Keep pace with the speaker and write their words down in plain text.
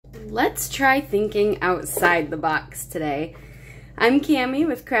Let's try thinking outside the box today. I'm Cami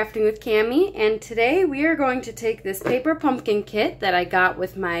with Crafting with Cami, and today we are going to take this paper pumpkin kit that I got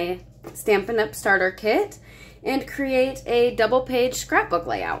with my Stampin'Up starter kit and create a double-page scrapbook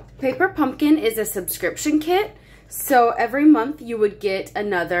layout. Paper Pumpkin is a subscription kit, so every month you would get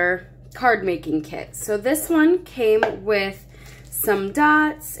another card making kit. So this one came with some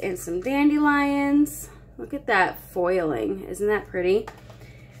dots and some dandelions. Look at that foiling, isn't that pretty?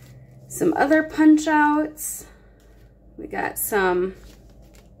 Some other punch outs. We got some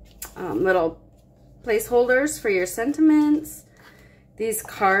little placeholders for your sentiments. These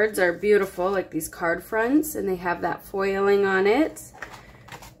cards are beautiful, like these card fronts, and they have that foiling on it.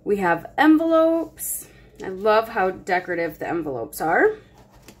 We have envelopes. I love how decorative the envelopes are.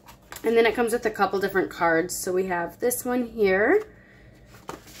 And then it comes with a couple different cards. So we have this one here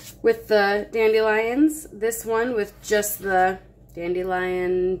with the dandelions, this one with just the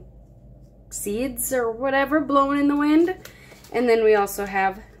dandelion seeds or whatever blowing in the wind, and then we also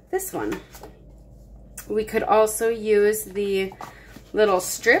have this one. We could also use the little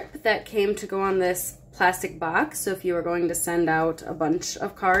strip that came to go on this plastic box, so if you were going to send out a bunch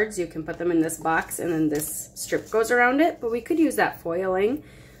of cards, you can put them in this box and then this strip goes around it. But we could use that foiling,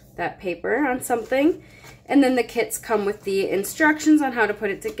 that paper, on something. And then the kits come with the instructions on how to put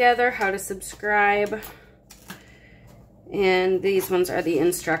it together, how to subscribe, and these ones are the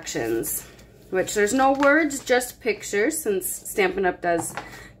instructions, which there's no words, just pictures, since Stampin' Up! Does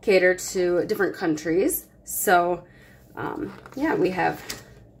cater to different countries. So, yeah, we have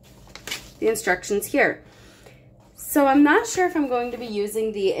the instructions here. So I'm not sure if I'm going to be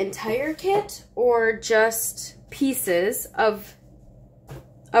using the entire kit or just pieces of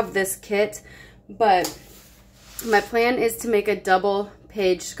this kit, but my plan is to make a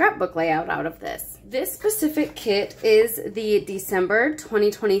double-page scrapbook layout out of this. This specific kit is the December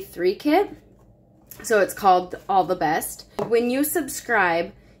 2023 kit. So it's called All the Best. When you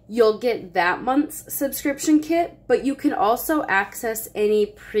subscribe, you'll get that month's subscription kit, but you can also access any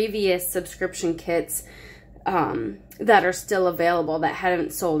previous subscription kits that are still available that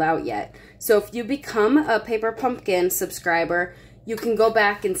haven't sold out yet. So if you become a Paper Pumpkin subscriber, you can go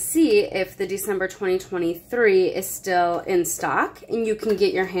back and see if the December 2023 is still in stock, and you can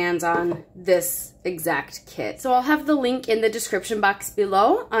get your hands on this exact kit. So I'll have the link in the description box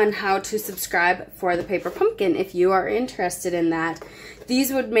below on how to subscribe for the Paper Pumpkin if you are interested in that.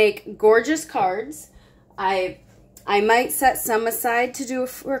 These would make gorgeous cards. I might set some aside to do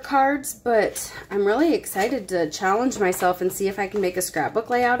for cards, but I'm really excited to challenge myself and see if I can make a scrapbook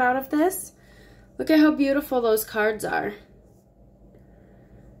layout out of this. Look at how beautiful those cards are.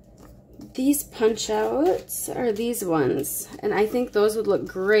 These punch outs are these ones, and I think those would look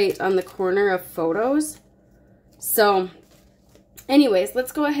great on the corner of photos. So anyways,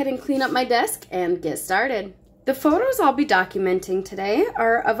 let's go ahead and clean up my desk and get started. The photos I'll be documenting today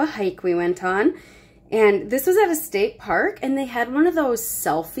are of a hike we went on, and this was at a state park, and they had one of those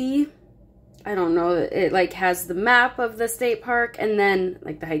selfie, I don't know, it like has the map of the state park and then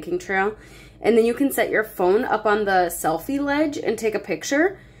like the hiking trail, and then you can set your phone up on the selfie ledge and take a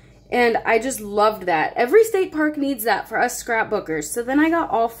picture. And I just loved that. Every state park needs that for us scrapbookers. So then I got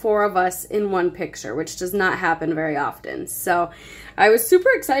all 4 of us in one picture, which does not happen very often. So I was super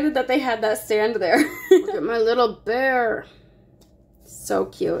excited that they had that stand there. Look at my little bear. So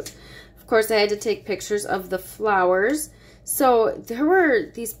cute. Of course, I had to take pictures of the flowers. So there were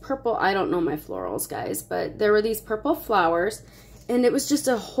these purple, I don't know my florals, guys, but there were these purple flowers, and it was just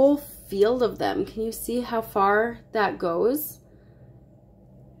a whole field of them. Can you see how far that goes?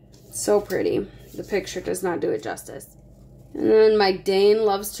 So pretty. The picture does not do it justice. And then my Dane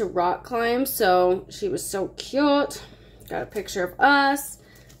loves to rock climb, so she was so cute. Got a picture of us.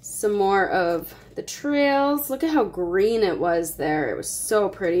 Some more of the trails. Look at how green it was there. It was so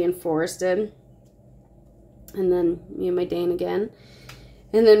pretty and forested. And then me and my Dane again.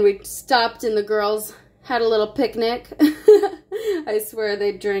 And then we stopped and the girls had a little picnic. I swear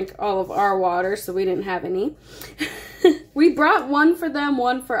they drank all of our water, so we didn't have any. We brought one for them,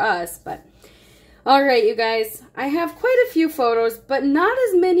 one for us, but all right, you guys, I have quite a few photos, but not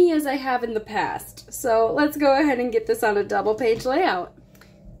as many as I have in the past. So let's go ahead and get this on a double page layout.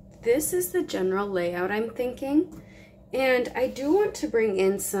 This is the general layout I'm thinking, and I do want to bring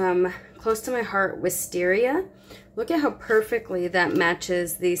in some close to my heart wisteria. Look at how perfectly that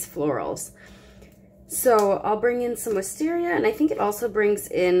matches these florals. So I'll bring in some wisteria, and I think it also brings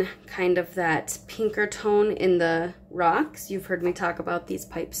in kind of that pinker tone in the rocks. You've heard me talk about these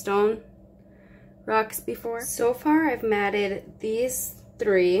pipestone rocks before. So far I've matted these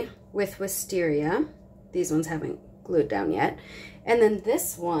 3 with wisteria. These ones haven't glued down yet. And then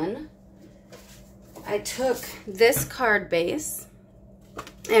this one, I took this card base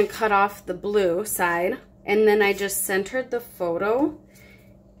and cut off the blue side, and then I just centered the photo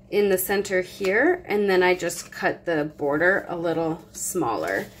in the center here, and then I just cut the border a little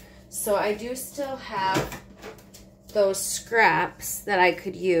smaller. So I do still have those scraps that I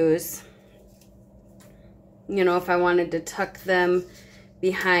could use, you know, if I wanted to tuck them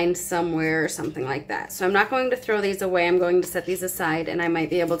behind somewhere or something like that. So I'm not going to throw these away. I'm going to set these aside, and I might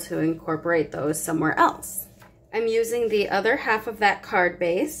be able to incorporate those somewhere else. I'm using the other half of that card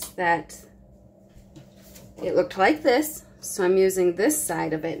base that it looked like this. So I'm using this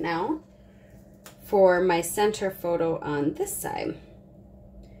side of it now for my center photo on this side.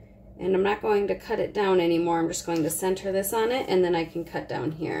 And I'm not going to cut it down anymore. I'm just going to center this on it, and then I can cut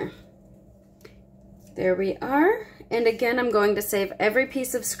down here. There we are. And again, I'm going to save every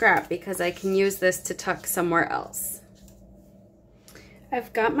piece of scrap because I can use this to tuck somewhere else.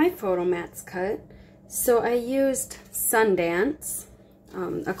 I've got my photo mats cut. So I used Sundance,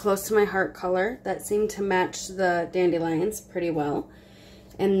 a close to my heart color that seemed to match the dandelions pretty well.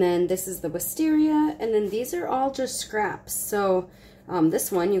 And then this is the wisteria, and then these are all just scraps. So this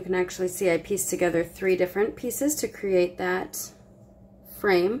one, you can actually see I pieced together 3 different pieces to create that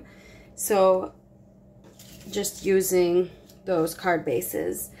frame. So just using those card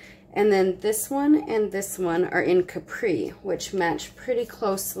bases. And then this one and this one are in Capri, which match pretty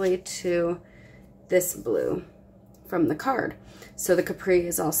closely to this blue from the card. So the Capri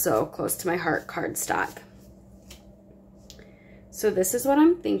is also close to my heart cardstock. So this is what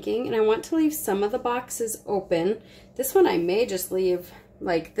I'm thinking, and I want to leave some of the boxes open. This one I may just leave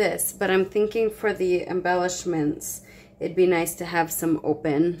like this, but I'm thinking for the embellishments, it'd be nice to have some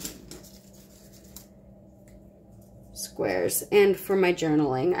open squares. And for my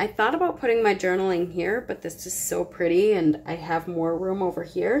journaling, I thought about putting my journaling here, but this is so pretty and I have more room over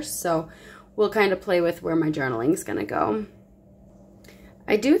here, so we'll kind of play with where my journaling is gonna go.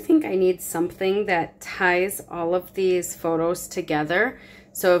 I do think I need something that ties all of these photos together.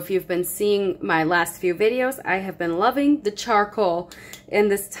 So if you've been seeing my last few videos, I have been loving the charcoal, and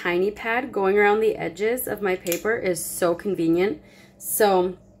this tiny pad going around the edges of my paper is so convenient.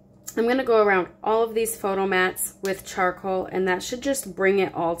 So I'm gonna go around all of these photo mats with charcoal, and that should just bring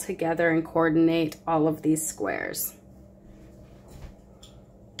it all together and coordinate all of these squares.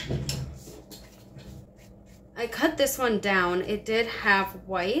 I cut this one down. It did have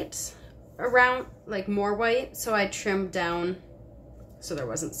white around, like more white, so I trimmed down so there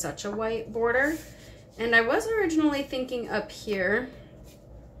wasn't such a white border. And I was originally thinking up here,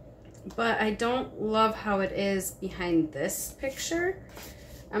 but I don't love how it is behind this picture.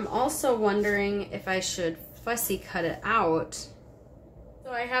 I'm also wondering if I should fussy cut it out.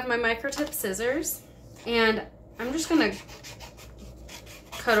 So I have my micro tip scissors, and I'm just gonna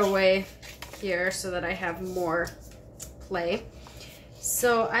cut away here so that I have more play.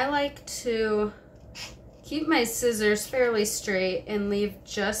 So I like to keep my scissors fairly straight and leave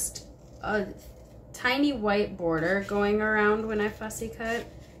just a tiny white border going around when I fussy cut.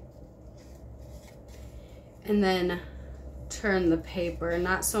 And then turn the paper,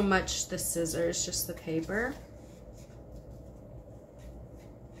 not so much the scissors, just the paper.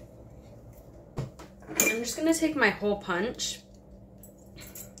 I'm just gonna take my hole punch,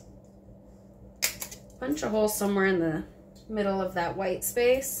 punch a hole somewhere in the middle of that white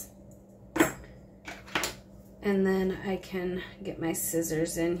space, and then I can get my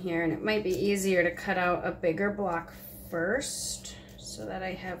scissors in here, and it might be easier to cut out a bigger block first so that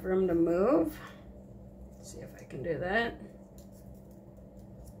I have room to move. Let's see if I can do that.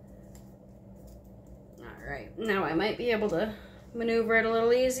 All right, now I might be able to maneuver it a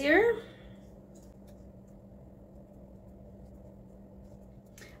little easier.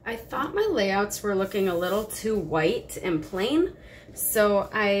 I thought my layouts were looking a little too white and plain, so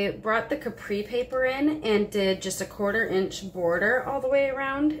I brought the Capri paper in and did just a 1/4 inch border all the way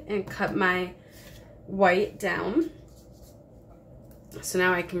around and cut my white down. So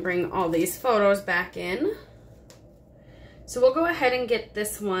now I can bring all these photos back in. So we'll go ahead and get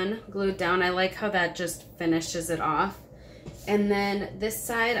this one glued down. I like how that just finishes it off. And then this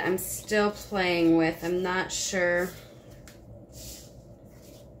side I'm still playing with. I'm not sure.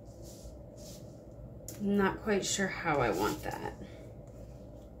 I'm not quite sure how I want that.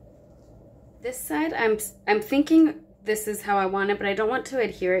 This side, I'm thinking this is how I want it, but I don't want to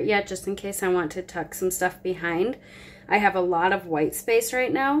adhere it yet just in case I want to tuck some stuff behind. I have a lot of white space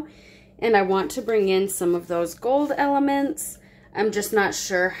right now, and I want to bring in some of those gold elements. I'm just not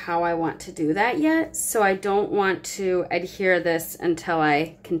sure how I want to do that yet, so I don't want to adhere this until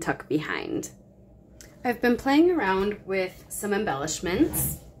I can tuck behind. I've been playing around with some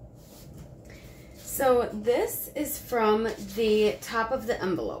embellishments. So this is from the top of the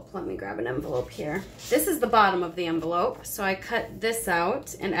envelope. Let me grab an envelope here. This is the bottom of the envelope. So I cut this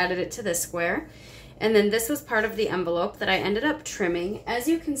out and added it to this square. And then this was part of the envelope that I ended up trimming. As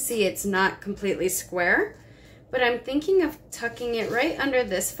you can see, it's not completely square, but I'm thinking of tucking it right under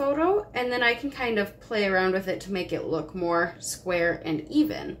this photo, and then I can kind of play around with it to make it look more square and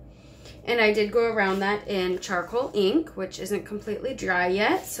even. And I did go around that in charcoal ink, which isn't completely dry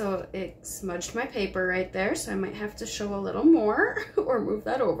yet, so it smudged my paper right there, so I might have to show a little more or move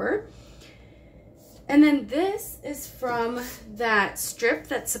that over. And then this is from that strip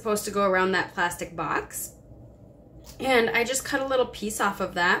that's supposed to go around that plastic box. And I just cut a little piece off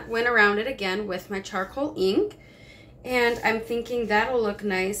of that, went around it again with my charcoal ink, and I'm thinking that'll look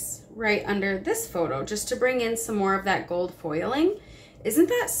nice right under this photo, just to bring in some more of that gold foiling. Isn't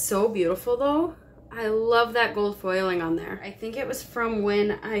that so beautiful though? I love that gold foiling on there. I think it was from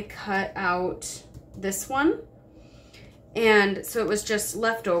when I cut out this one. And so it was just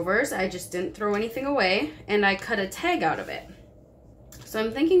leftovers. I just didn't throw anything away, and I cut a tag out of it. So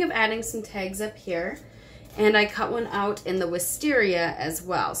I'm thinking of adding some tags up here, and I cut one out in the wisteria as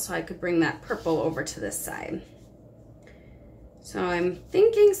well, so I could bring that purple over to this side. So I'm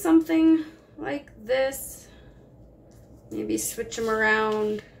thinking something like this. Maybe switch them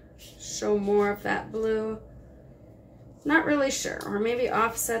around, show more of that blue. Not really sure, or maybe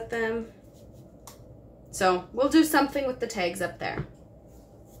offset them. So we'll do something with the tags up there.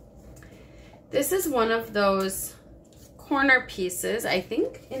 This is one of those corner pieces. I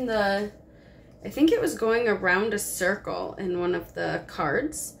think it was going around a circle in one of the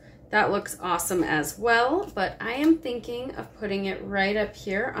cards. That looks awesome as well, but I am thinking of putting it right up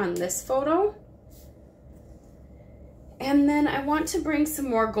here on this photo. And then I want to bring some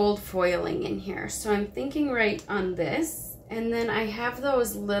more gold foiling in here. So I'm thinking right on this. And then I have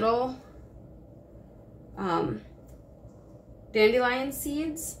those little dandelion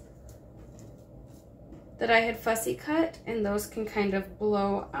seeds that I had fussy cut, and those can kind of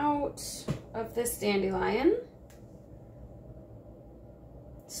blow out of this dandelion.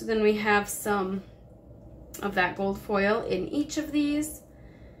 So then we have some of that gold foil in each of these.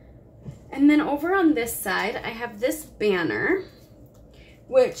 And then over on this side, I have this banner,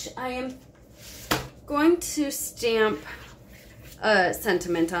 which I am going to stamp a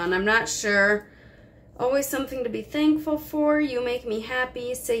sentiment on. I'm not sure. Always something to be thankful for. You make me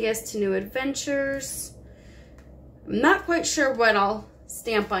happy. Say yes to new adventures. I'm not quite sure what I'll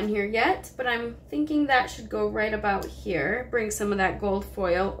stamp on here yet, but I'm thinking that should go right about here. Bring some of that gold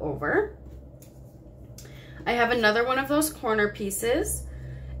foil over. I have another one of those corner pieces.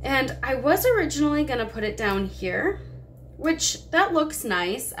 And I was originally gonna put it down here, which that looks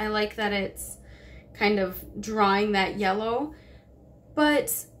nice. I like that it's kind of drawing that yellow,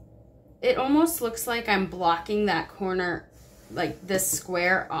 but it almost looks like I'm blocking that corner, like this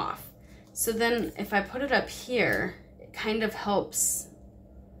square off. So then if I put it up here, it kind of helps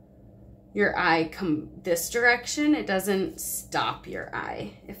your eye come this direction. It doesn't stop your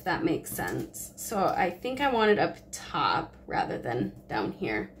eye, if that makes sense. So I think I want it up top rather than down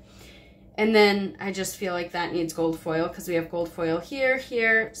here. And then I just feel like that needs gold foil because we have gold foil here,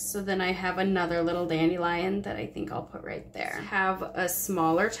 here. So then I have another little dandelion that I think I'll put right there. I have a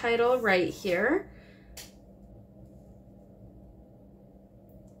smaller title right here.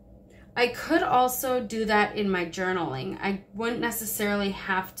 I could also do that in my journaling. I wouldn't necessarily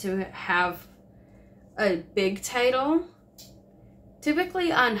have to have a big title.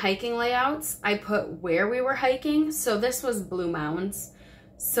 Typically on hiking layouts, I put where we were hiking. So this was Blue Mounds.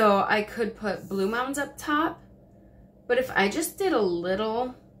 So I could put Blue Mounds up top. But if I just did a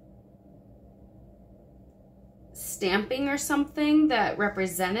little stamping or something that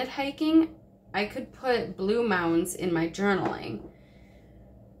represented hiking, I could put Blue Mounds in my journaling.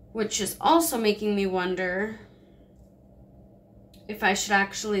 Which is also making me wonder if I should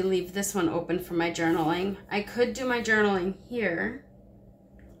actually leave this one open for my journaling. I could do my journaling here,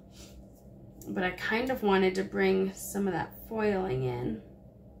 but I kind of wanted to bring some of that foiling in.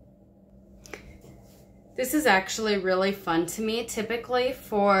 This is actually really fun to me. Typically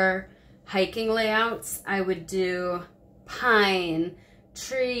for hiking layouts, I would do pine,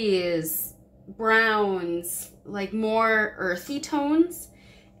 trees, browns, like more earthy tones.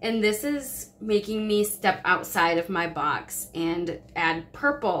 And this is making me step outside of my box and add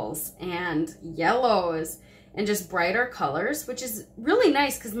purples and yellows and just brighter colors, which is really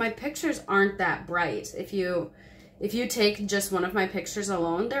nice because my pictures aren't that bright. If you take just one of my pictures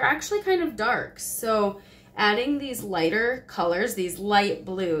alone, they're actually kind of dark. So adding these lighter colors, these light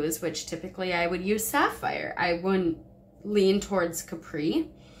blues, which typically I would use sapphire. I wouldn't lean towards capri,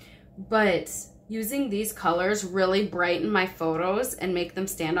 but using these colors really brighten my photos and make them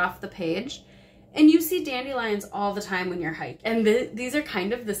stand off the page. And you see dandelions all the time when you're hiking. And these are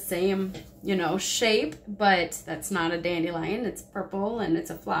kind of the same, you know, shape, but that's not a dandelion. It's purple and it's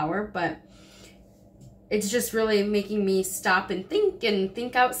a flower, but it's just really making me stop and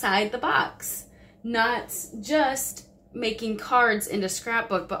think outside the box. Not just making cards into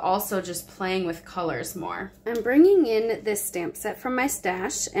Scrapbook, but also just playing with colors more. I'm bringing in this stamp set from my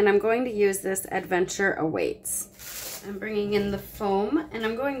stash, and I'm going to use this Adventure Awaits. I'm bringing in the foam, and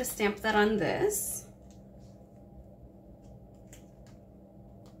I'm going to stamp that on this.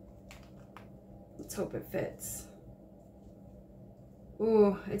 Let's hope it fits.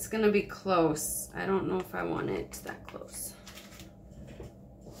 Ooh, it's gonna be close. I don't know if I want it that close.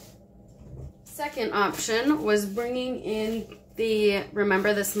 Second option was bringing in the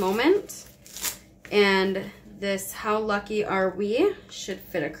Remember This Moment, and this How Lucky Are We should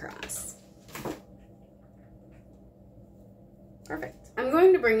fit across. Perfect. I'm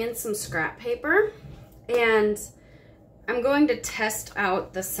going to bring in some scrap paper, and I'm going to test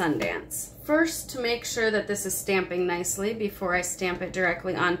out the Sundance. First, to make sure that this is stamping nicely before I stamp it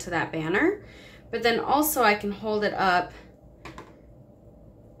directly onto that banner, but then also I can hold it up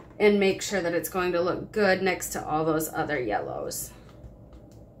and make sure that it's going to look good next to all those other yellows.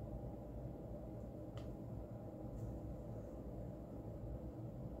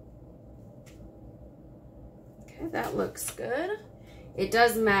 Okay, that looks good. It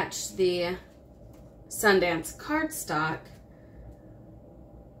does match the Sundance cardstock.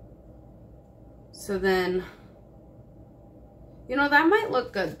 So then, you know, that might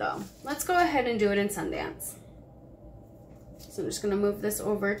look good though. Let's go ahead and do it in Sundance. So I'm just gonna move this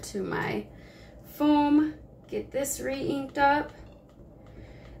over to my foam, get this re-inked up.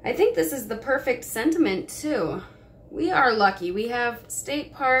 I think this is the perfect sentiment too. We are lucky. We have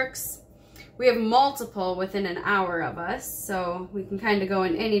state parks. We have multiple within an hour of us, so we can kind of go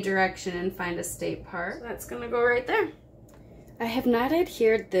in any direction and find a state park. So that's gonna go right there. I have not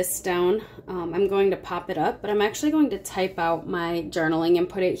adhered this down. I'm going to pop it up, but I'm actually going to type out my journaling and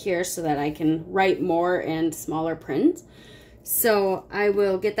put it here so that I can write more and smaller print. So I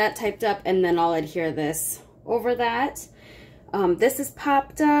will get that typed up and then I'll adhere this over that. This is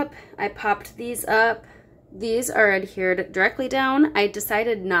popped up. I popped these up. These are adhered directly down. I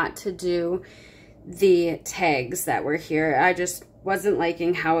decided not to do the tags that were here. I just wasn't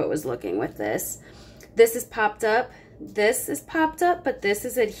liking how it was looking with this. This is popped up. This is popped up, but this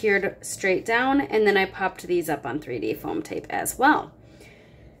is adhered straight down, and then I popped these up on 3D foam tape as well.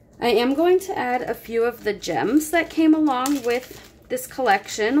 I am going to add a few of the gems that came along with this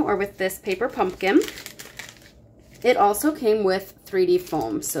collection, or with this paper pumpkin. It also came with 3D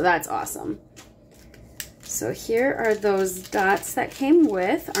foam, so that's awesome. So here are those dots that came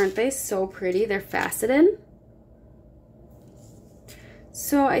with. Aren't they so pretty? They're faceted.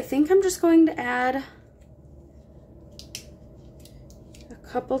 So I think I'm just going to add a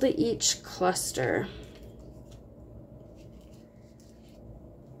couple to each cluster.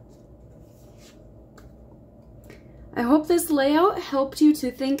 I hope this layout helped you to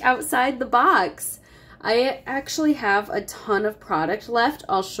think outside the box. I actually have a ton of product left.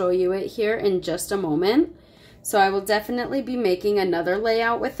 I'll show you it here in just a moment. So I will definitely be making another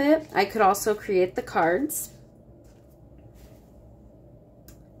layout with it. I could also create the cards.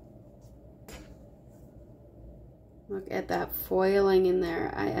 Look at that foiling in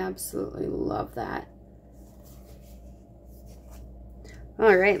there. I absolutely love that.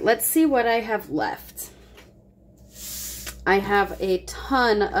 All right, let's see what I have left. I have a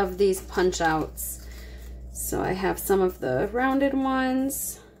ton of these punch outs. So I have some of the rounded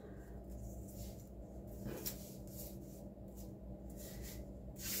ones.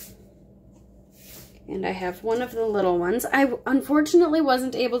 And I have one of the little ones. I unfortunately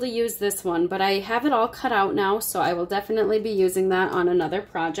wasn't able to use this one, but I have it all cut out now, so I will definitely be using that on another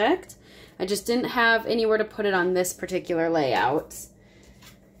project. I just didn't have anywhere to put it on this particular layout.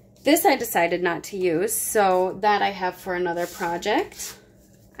 This I decided not to use, so that I have for another project.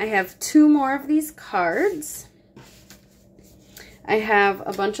 I have 2 more of these cards. I have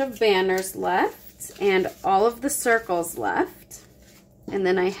a bunch of banners left and all of the circles left. And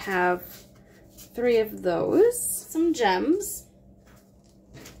then I have 3 of those, some gems.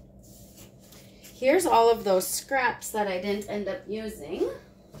 Here's all of those scraps that I didn't end up using.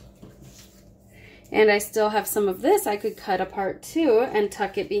 And I still have some of this I could cut apart too and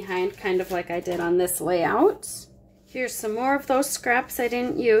tuck it behind, kind of like I did on this layout. Here's some more of those scraps I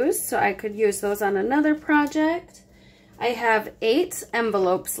didn't use, so I could use those on another project. I have 8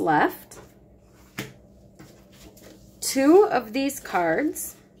 envelopes left, 2 of these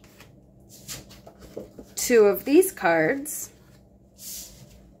cards, 2 of these cards,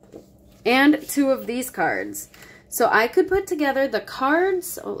 and 2 of these cards. So I could put together the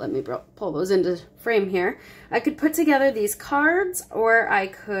cards, oh, let me pull those into frame here. I could put together these cards, or I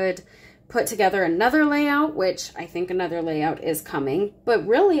could put together another layout, which I think another layout is coming. But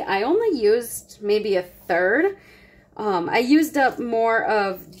really, I only used maybe a third. I used up more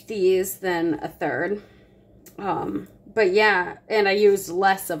of these than a third. But yeah, and I used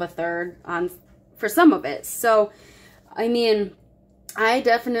less of a third for some of it. So, I mean, I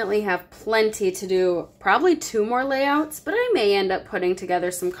definitely have plenty to do, probably 2 more layouts, but I may end up putting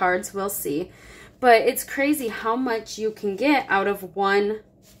together some cards, we'll see. But it's crazy how much you can get out of one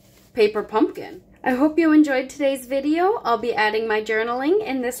paper pumpkin. I hope you enjoyed today's video. I'll be adding my journaling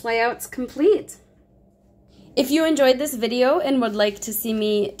and this layout's complete. If you enjoyed this video and would like to see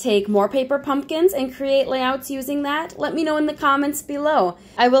me take more paper pumpkins and create layouts using that, let me know in the comments below.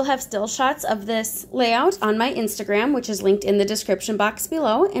 I will have still shots of this layout on my Instagram, which is linked in the description box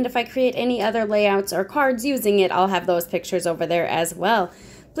below, and if I create any other layouts or cards using it, I'll have those pictures over there as well.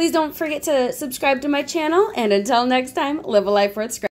 Please don't forget to subscribe to my channel, and until next time, live a life worth scrapping.